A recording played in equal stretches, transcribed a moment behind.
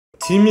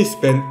Timmy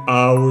spent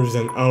hours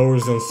and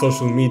hours on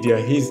social media.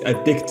 He's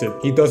addicted.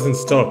 He doesn't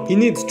stop. He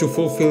needs to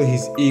fulfill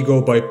his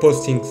ego by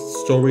posting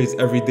stories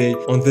every day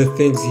on the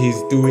things he's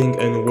doing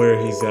and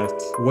where he's at.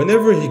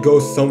 Whenever he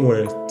goes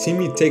somewhere,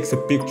 Timmy takes a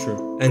picture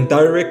and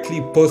directly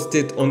posts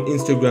it on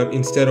Instagram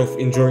instead of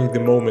enjoying the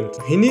moment.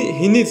 He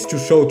needs to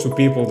show to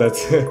people that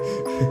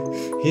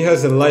he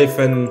has a life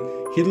and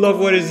he loves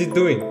what is he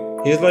doing.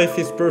 His life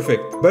is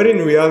perfect. But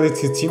in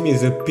reality, Timmy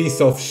is a piece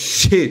of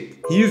shit.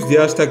 He used the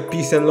hashtag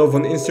peace and love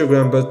on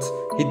Instagram, but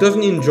he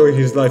doesn't enjoy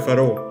his life at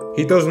all.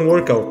 He doesn't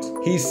work out.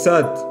 He's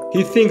sad.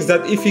 He thinks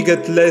that if he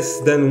gets less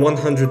than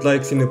 100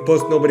 likes in a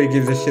post, nobody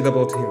gives a shit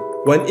about him.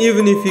 When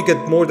even if he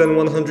gets more than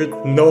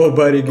 100,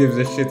 nobody gives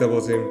a shit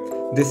about him.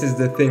 This is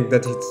the thing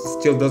that he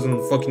still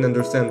doesn't fucking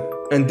understand.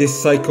 And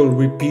this cycle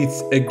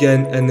repeats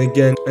again and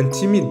again, and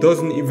Timmy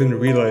doesn't even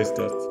realize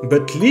that.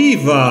 But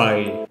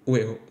Levi!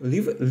 Wait,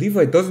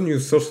 Levi doesn't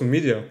use social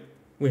media.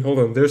 Wait, hold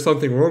on, there's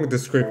something wrong with the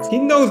script. He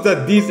knows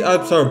that these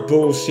apps are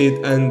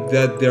bullshit and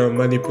that they are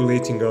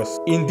manipulating us.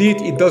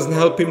 Indeed, it doesn't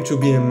help him to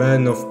be a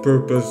man of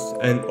purpose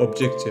and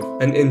objective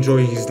and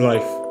enjoy his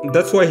life.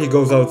 That's why he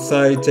goes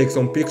outside, takes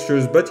some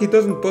pictures, but he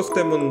doesn't post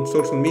them on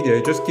social media.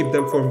 He just keeps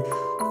them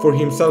for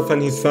himself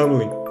and his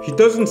family. He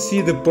doesn't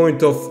see the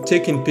point of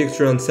taking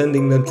pictures and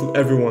sending them to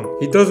everyone.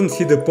 He doesn't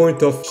see the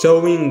point of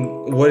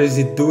showing what is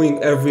it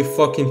doing every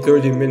fucking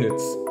 30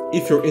 minutes.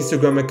 If your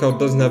Instagram account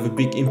doesn't have a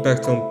big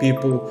impact on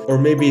people, or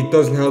maybe it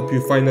doesn't help you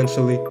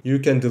financially, you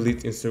can delete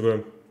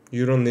Instagram.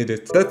 You don't need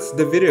it. That's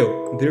the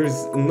video. There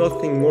is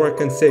nothing more I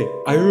can say.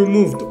 I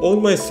removed all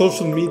my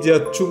social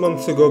media 2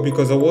 months ago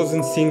because I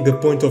wasn't seeing the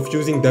point of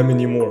using them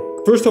anymore.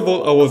 First of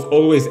all, I was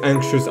always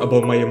anxious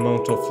about my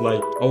amount of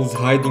likes. I was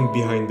hiding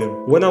behind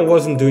them. When I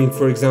wasn't doing,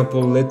 for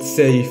example, let's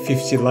say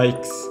 50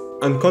 likes,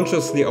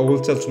 unconsciously I will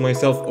tell to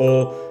myself,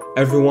 oh,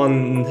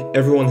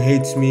 everyone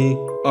hates me.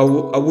 I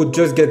would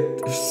just get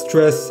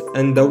stressed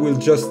and that will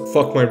just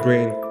fuck my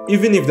brain.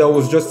 Even if that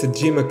was just a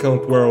gym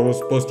account where I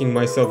was posting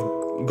myself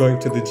going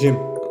to the gym,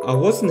 I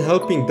wasn't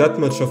helping that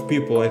much of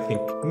people. I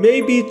think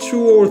maybe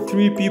 2 or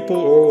 3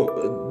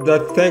 people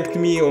that thanked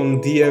me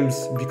on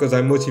DMs because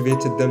I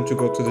motivated them to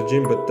go to the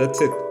gym, but that's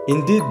it.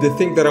 Indeed, the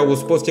thing that I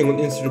was posting on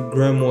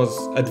Instagram was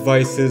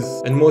advices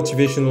and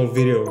motivational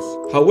videos.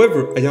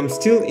 However, I am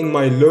still in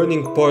my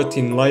learning part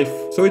in life,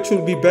 so it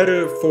will be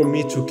better for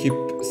me to keep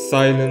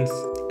silence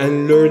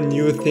and learn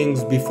new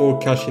things before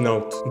cashing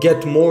out.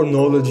 Get more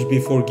knowledge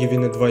before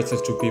giving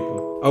advices to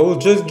people. I will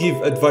just give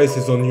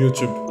advices on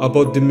YouTube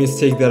about the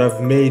mistake that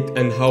I've made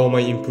and how am I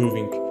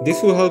improving.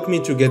 This will help me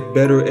to get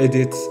better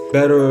edits,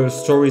 better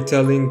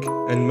storytelling,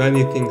 and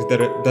many things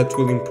that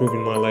will improve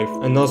in my life,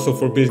 and also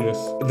for business.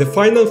 The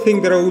final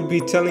thing that I will be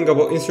telling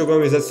about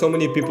Instagram is that so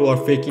many people are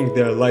faking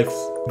their lives.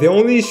 They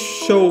only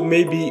show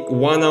maybe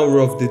 1 hour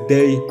of the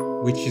day,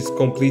 which is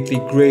completely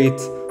great,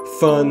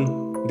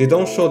 fun. They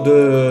don't show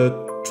the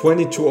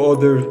 22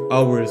 other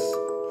hours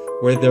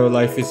where their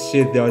life is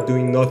shit, they are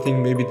doing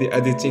nothing, maybe they're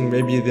editing,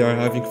 maybe they are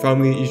having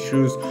family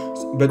issues,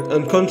 but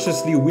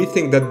unconsciously we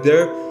think that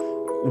their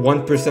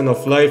 1%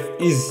 of life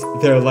is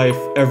their life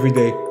every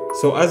day.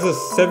 So as a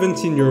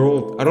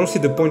 17-year-old, I don't see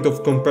the point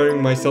of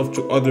comparing myself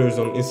to others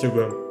on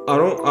Instagram. I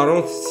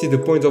don't see the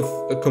point of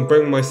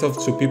comparing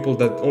myself to people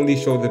that only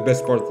show the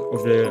best part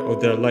of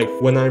their life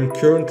when I'm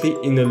currently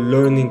in a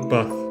learning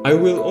path. I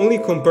will only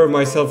compare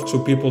myself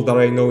to people that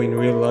I know in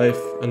real life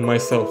and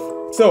myself.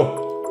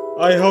 So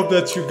I hope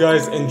that you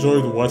guys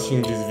enjoyed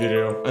watching this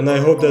video, and I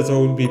hope that I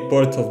will be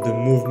part of the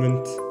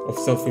movement of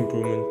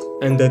self-improvement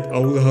and that I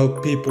will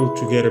help people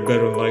to get a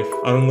better life.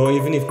 I don't know,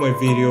 even if my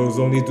videos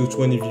only do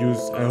 20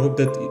 views, I hope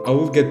that I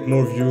will get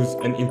more views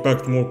and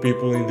impact more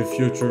people in the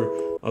future.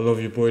 I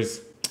love you boys.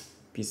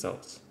 Peace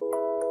out.